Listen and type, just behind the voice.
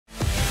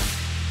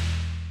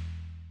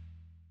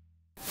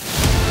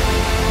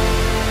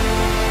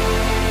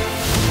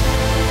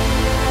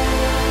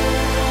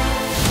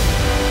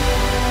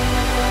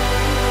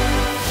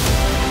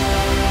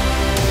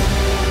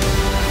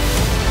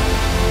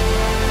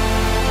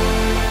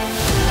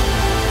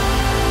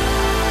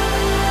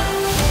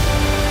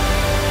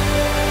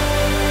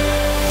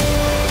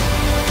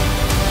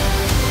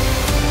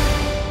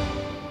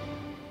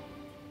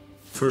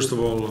first of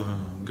all,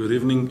 good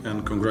evening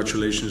and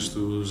congratulations to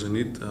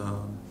Zenit.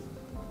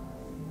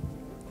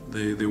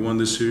 They won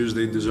this series.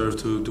 They deserve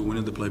to win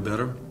it, to play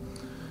better.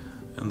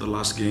 And the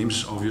last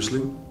games,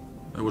 obviously,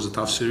 it was a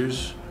tough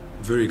series.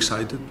 Very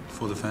excited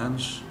for the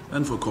fans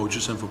and for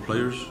coaches and for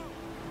players.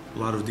 A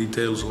lot of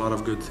details, a lot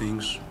of good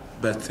things,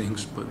 bad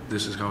things, but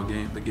this is how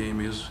the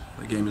game is.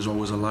 The game is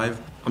always alive.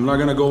 I'm not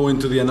going to go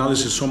into the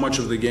analysis so much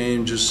of the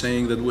game, just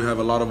saying that we have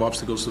a lot of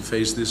obstacles to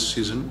face this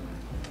season.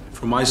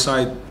 From my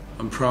side,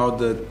 I'm proud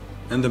that,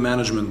 and the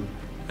management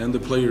and the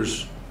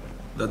players,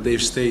 that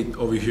they've stayed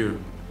over here.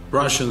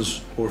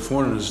 Russians or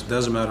foreigners,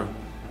 doesn't matter.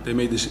 They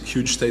made this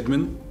huge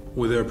statement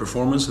with their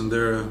performance and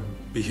their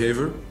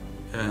behavior,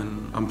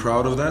 and I'm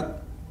proud of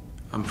that.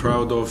 I'm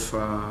proud of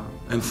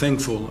and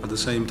thankful at the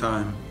same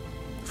time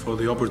for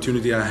the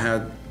opportunity I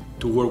had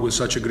to work with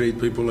such a great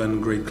people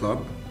and great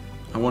club.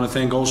 I want to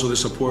thank also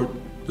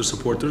the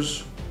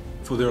supporters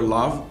for their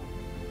love,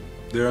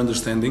 their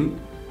understanding.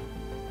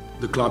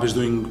 The club is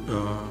doing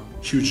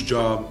a huge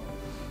job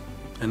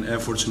and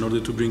efforts in order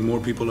to bring more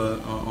people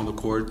on the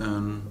court,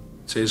 and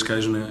ЦСКА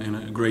is in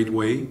a great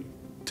way.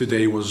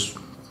 Today was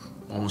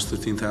almost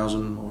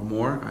 13,000 or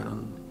more. I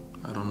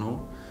don't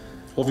know.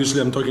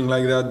 Obviously, I'm talking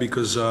like that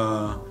because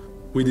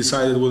we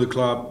decided with the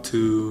club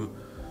to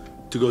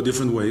go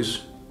different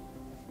ways.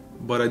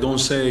 But I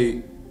don't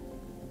say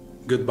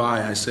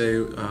goodbye. I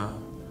say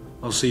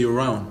I'll see you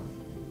around.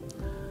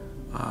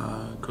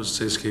 Because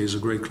ЦСКА is a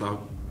great club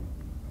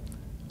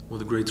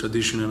with a great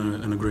tradition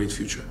and a great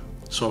future.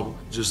 So,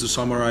 just to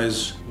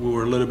summarize, we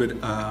were a little bit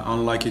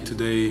unlucky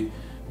today.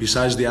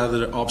 Besides the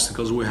other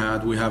obstacles we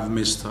have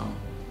missed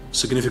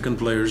significant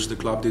players. The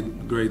club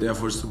did great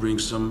efforts to bring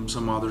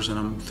some others, and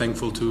I'm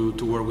thankful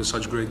to work with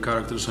such great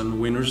characters and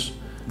winners.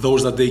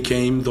 Those that they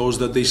came, those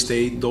that they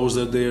stayed, those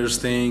that they are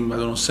staying, I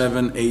don't know,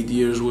 7, 8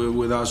 years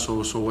with us,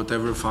 so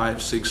whatever,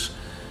 5, 6.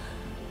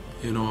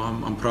 You know,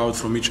 I'm proud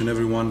from each and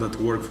every one that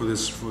worked for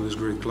this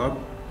great club.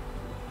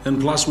 And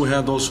plus we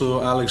had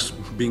also Alex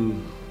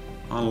being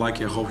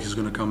unlucky. I hope he's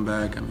going to come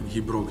back. I mean,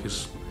 he broke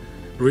his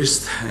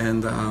wrist,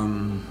 and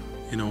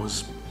you know,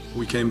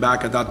 we came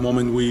back at that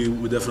moment. We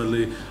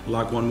definitely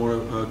lack one more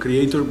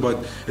creator, but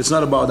it's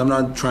not about, I'm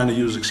not trying to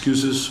use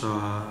excuses.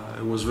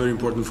 It was very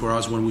important for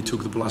us when we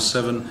took the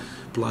 +7,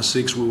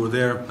 +6, we were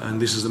there, and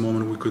this is the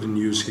moment we couldn't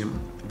use him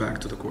back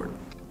to the court.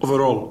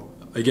 Overall,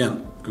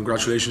 again,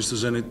 congratulations to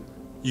Zenit.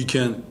 You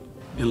can,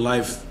 in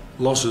life,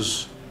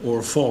 losses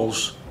or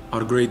falls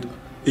are great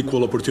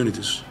equal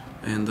opportunities.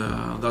 And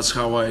that's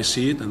how I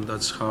see it, and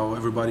that's how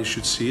everybody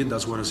should see it.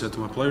 That's what I said to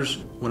my players.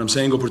 When I'm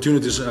saying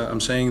opportunities,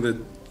 I'm saying that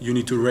you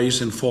need to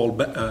race and fall,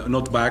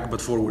 not back, but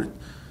forward.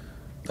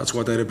 That's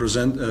what I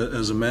represent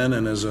as a man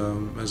and as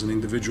an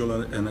individual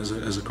and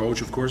as a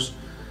coach, of course.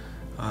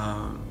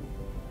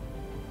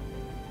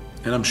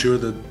 And I'm sure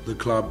that the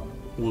club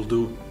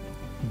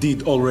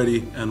did already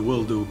and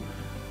will do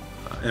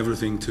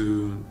everything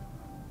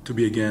to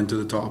be again to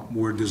the top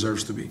where it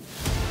deserves to be.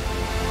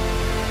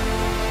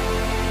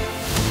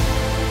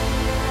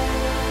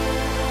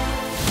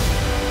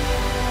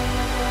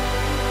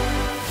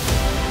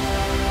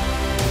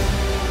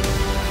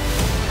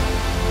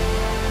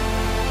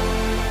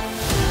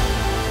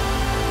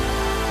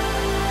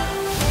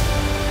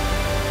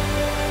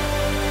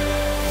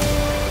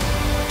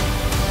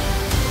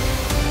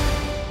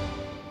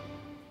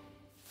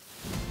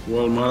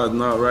 Well,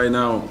 Marat, right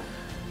now,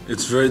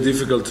 it's very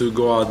difficult to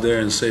go out there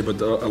and say, but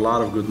a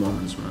lot of good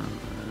moments, man.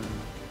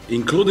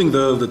 Including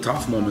the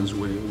tough moments,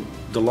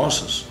 the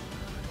losses.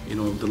 You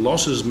know, the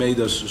losses made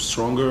us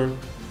stronger,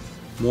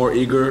 more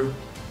eager.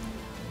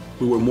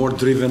 We were more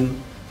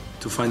driven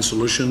to find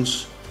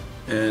solutions,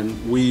 and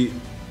we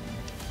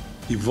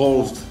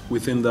evolved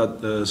within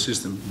that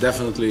system.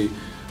 Definitely,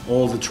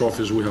 all the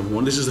trophies we have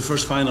won. This is the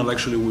first final,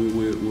 actually,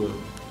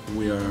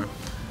 we are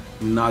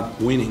not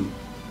winning.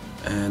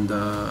 And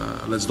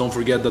let's don't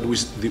forget that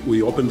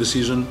we opened the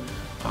season,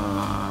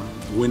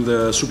 win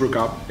the Super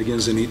Cup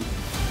against Zenit.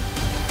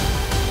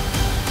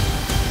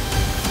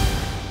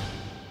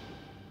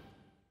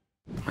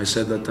 I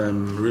said that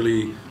I'm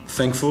really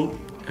thankful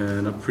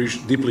and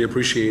deeply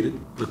appreciated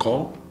the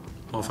call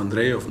of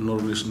Andrei, of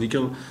Norris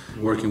Nickel,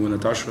 working with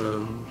Natasha,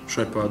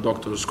 Shepa,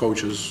 doctors,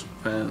 coaches,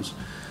 fans.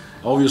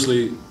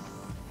 Obviously,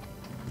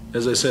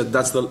 as I said,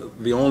 that's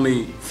the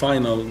only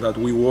final that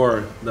we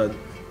were that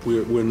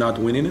we're not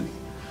winning it,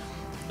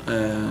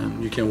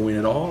 and you can win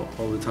it all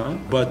the time.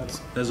 But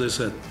as I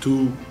said,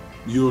 2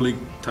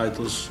 EuroLeague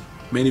titles,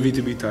 many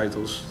VTB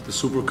titles, the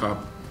Super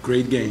Cup,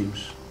 great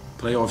games,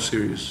 playoff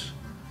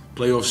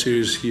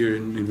series here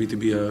in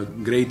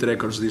VTB, great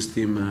records this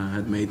team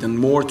had made, and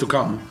more to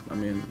come. I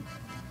mean,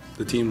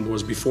 the team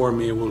was before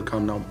me, will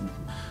come now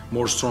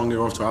more stronger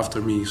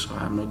after me, so I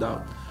have no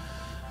doubt.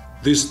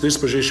 This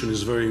position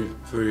is very,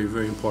 very,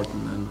 very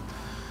important, and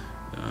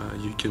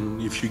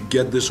if you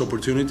get this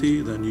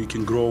opportunity, then you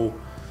can grow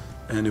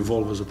and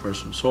evolve as a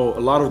person. So a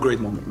lot of great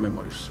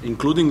memories,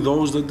 including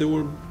those that they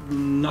were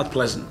not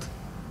pleasant,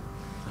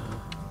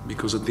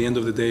 because at the end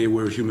of the day,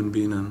 we're a human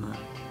being,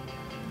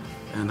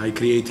 and I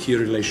create here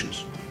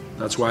relations.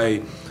 That's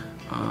why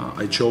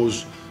I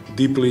chose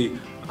deeply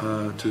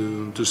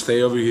to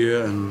stay over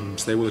here and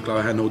stay with the club.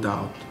 I had no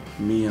doubt.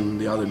 Me and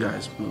the other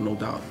guys, no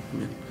doubt. I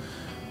mean,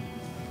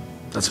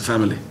 that's a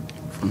family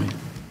for me.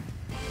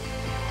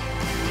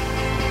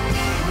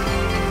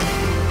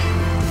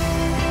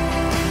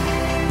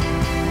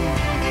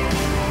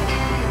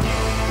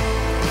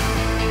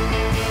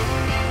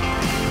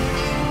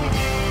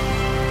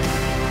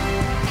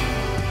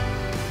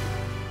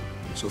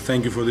 So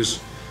thank you for this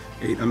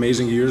 8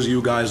 amazing years.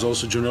 You guys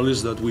also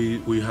journalists that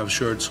we have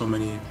shared so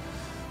many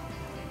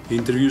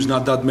interviews,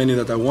 not that many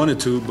that I wanted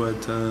to,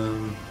 but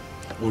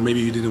or maybe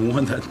you didn't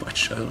want that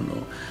much, I don't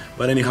know.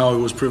 But anyhow, it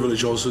was a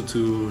privilege also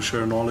to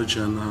share knowledge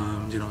and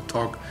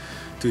talk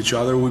to each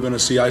other. We're gonna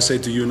see. I say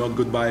to you, not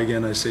goodbye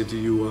again. I say to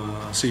you,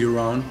 see you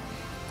around.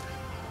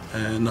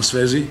 Na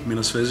svezi, mi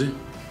na svezi.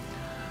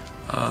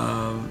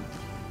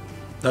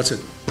 That's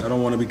it. I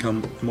don't want to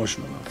become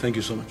emotional now. Thank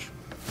you so much.